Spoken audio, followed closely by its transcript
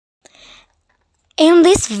In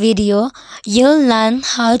this video, you'll learn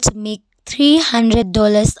how to make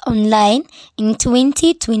 $300 online in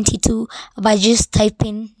 2022 by just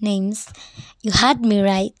typing names. You heard me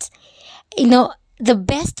right. The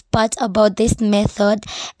best part about this method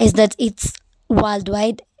is that it's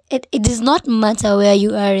worldwide. It does not matter where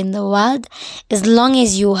you are in the world. As long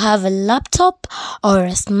as you have a laptop or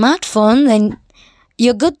a smartphone, then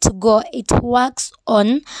you're good to go. It works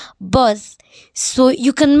on both. So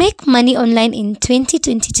you can make money online in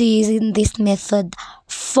 2022 using this method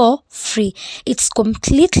for free. It's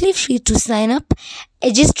completely free to sign up.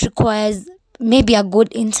 It just requires maybe a good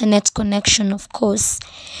internet connection, of course.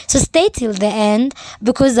 So stay till the end,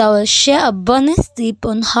 because I will share a bonus tip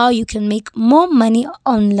on how you can make more money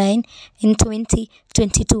online in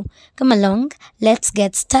 2022. Come along, let's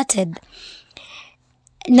get started.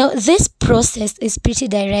 Now, this process is pretty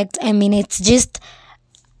direct. I mean, it's just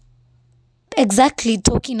exactly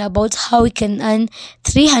talking about how we can earn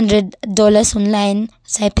 $300 online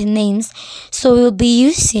typing names. So we'll be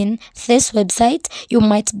using this website. You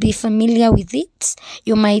might be familiar with it.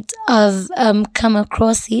 You might have come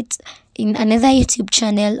across it in another YouTube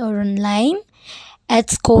channel or online.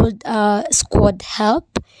 It's called Squad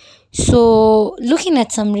Help. So looking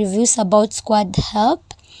at some reviews about Squad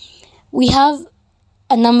Help, we have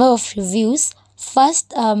a number of reviews.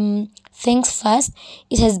 First things first,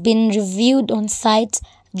 it has been reviewed on site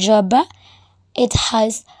Jobber. It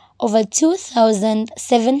has over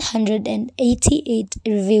 2,788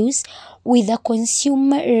 reviews with a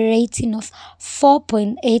consumer rating of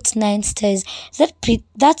 4.89 stars.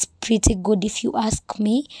 That's pretty good if you ask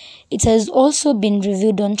me. It has also been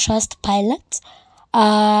reviewed on Trustpilot.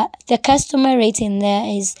 The customer rating there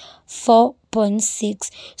is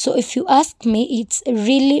 4.6. So if you ask me, it's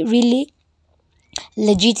really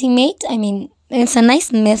legitimate. I mean, it's a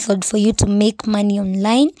nice method for you to make money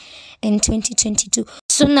online in 2022.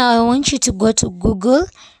 So now I want you to go to Google,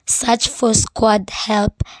 search for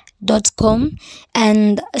squadhelp.com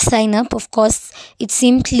and sign up. Of course, it's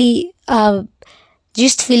simply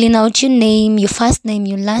just filling out your name, your first name,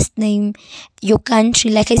 your last name, your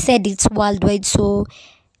country. Like I said, it's worldwide, so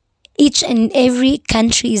each and every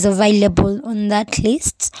country is available on that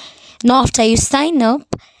list. Now, after you sign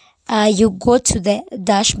up, you go to the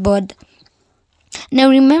dashboard. Now,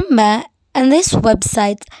 remember, on this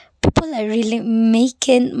website, people are really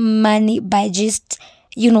making money by just,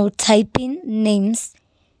 typing names.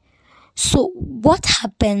 So what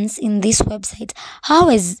happens in this website? How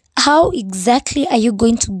exactly are you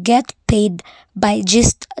going to get paid by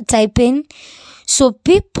just typing? So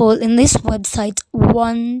people in this website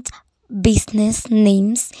want business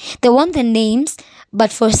names. They want the names,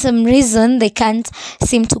 but for some reason they can't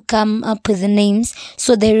seem to come up with the names.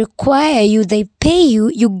 So they require you, they pay you,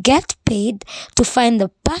 you get paid to find the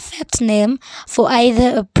perfect name for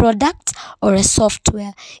either a product or a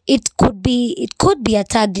software. It could be a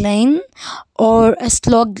tagline or a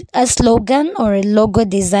slogan or a logo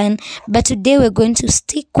design. But today we're going to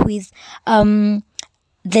stick with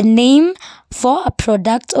the name for a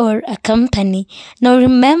product or a company. Now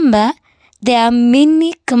remember, there are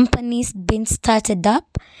many companies being started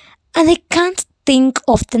up and they can't think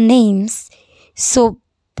of the names. So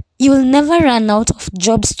you will never run out of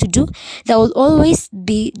jobs to do. There will always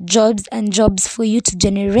be jobs and jobs for you to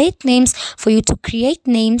generate names, for you to create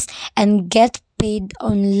names and get paid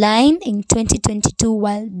online in 2022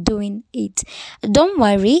 while doing it. Don't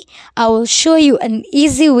worry, I will show you an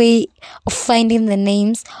easy way of finding the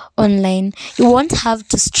names online. You won't have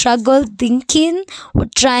to struggle thinking or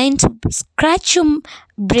trying to scratch your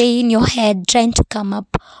brain, your head, trying to come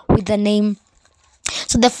up with a name.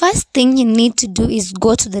 So the first thing you need to do is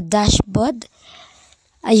go to the dashboard.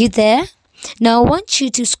 Are you there? Now I want you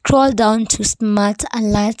to scroll down to Smart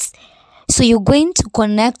Alerts. So you're going to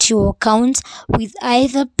connect your account with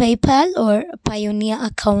either PayPal or Payoneer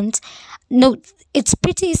account. Now, it's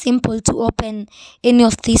pretty simple to open any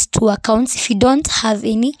of these two accounts. If you don't have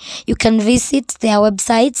any, you can visit their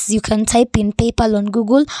websites. You can type in PayPal on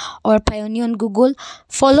Google or Payoneer on Google.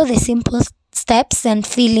 Follow the simple steps and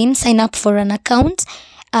fill in, sign up for an account,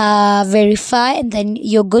 verify, and then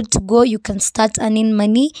you're good to go. You can start earning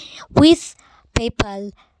money with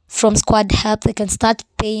PayPal. From Squad Help, they can start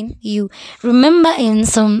paying you. Remember, in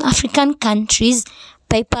some African countries,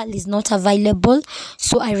 PayPal is not available,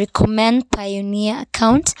 so I recommend Payoneer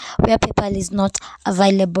account where PayPal is not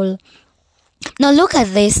available. Now look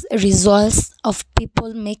at these results of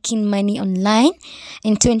people making money online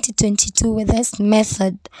in 2022 with this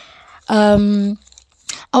method. I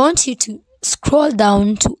want you to scroll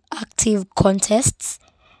down to active contests,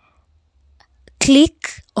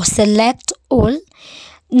 click or select all.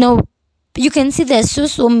 Now, You can see there's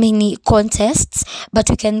so many contests, but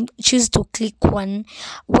you can choose to click one.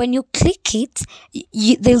 When you click it,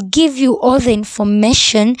 they'll give you all the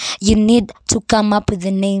information you need to come up with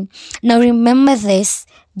the name. Now remember this,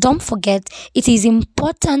 don't forget, it is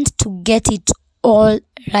important to get it all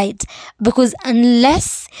right, because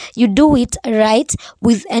unless you do it right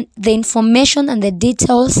with the information and the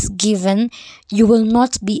details given, you will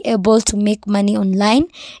not be able to make money online.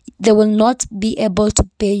 They will not be able to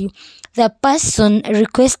pay you. The person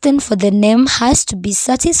requesting for the name has to be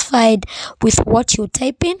satisfied with what you're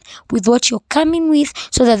typing, with what you're coming with,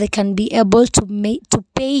 so that they can be able to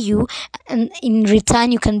pay you, and in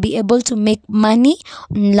return you can be able to make money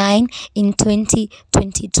online in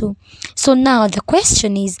 2022. So now the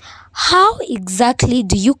question is, how exactly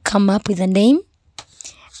do you come up with a name?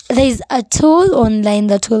 There is a tool online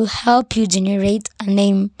that will help you generate a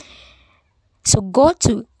name. So go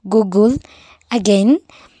to Google again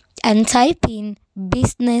and type in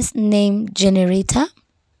business name generator.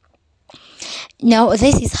 Now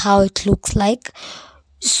this is how it looks like.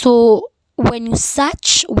 So when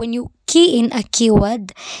you key in a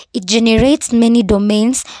keyword, it generates many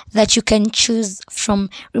domains that you can choose from.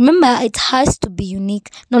 Remember, it has to be unique.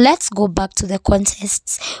 Now let's go back to the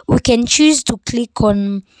contests. We can choose to click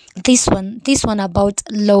on this one about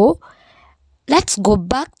law. Let's go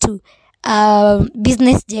back to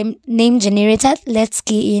business name generator. Let's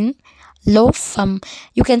key in law firm.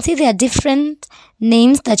 You can see there are different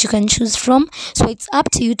names that you can choose from, so it's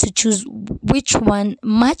up to you to choose which one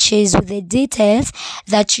matches with the details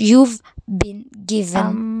that you've been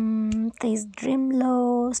given. There's dream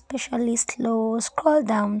law, specialist law. Scroll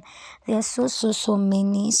down, there are so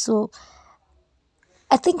many. So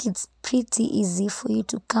I think it's pretty easy for you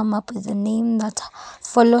to come up with a name that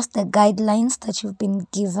follows the guidelines that you've been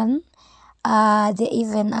given. There are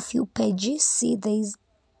even a few pages. See, there's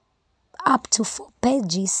up to 4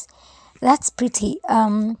 pages. That's pretty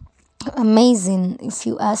amazing if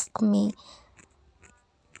you ask me.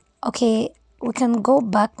 Okay, we can go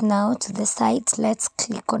back now to the site. Let's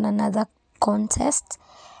click on another contest.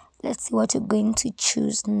 Let's see what you're going to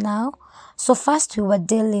choose now. So first we were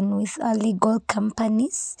dealing with legal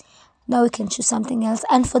companies. Now we can choose something else,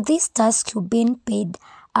 and for this task you're being paid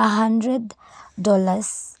 $100.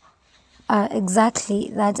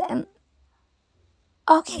 Exactly that. And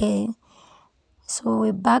okay, so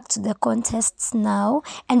we're back to the contests now,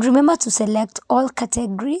 and remember to select all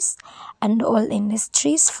categories and all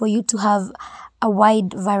industries for you to have a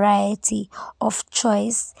wide variety of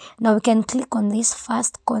choice. Now we can click on this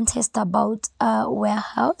first contest about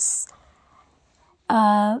warehouse.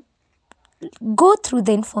 Go through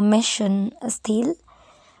the information still.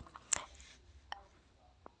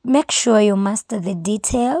 Make sure you master the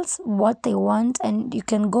details, what they want, and you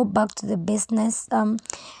can go back to the business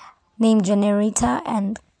name generator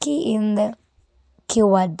and key in the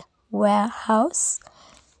keyword warehouse.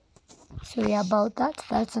 Sorry about that,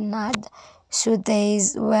 that's an ad. So there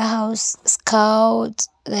is warehouse scout,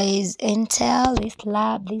 there is Intel, there's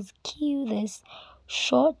lab, there's Q, there's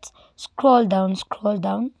short. Scroll down.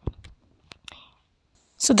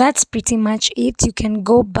 So that's pretty much it. You can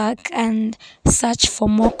go back and search for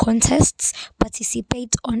more contests,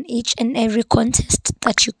 participate on each and every contest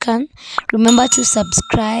that you can. Remember to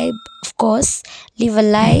subscribe, of course, leave a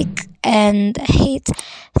like and hit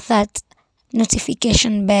that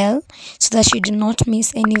notification bell so that you do not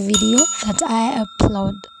miss any video that I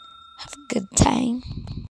upload. Have a good time.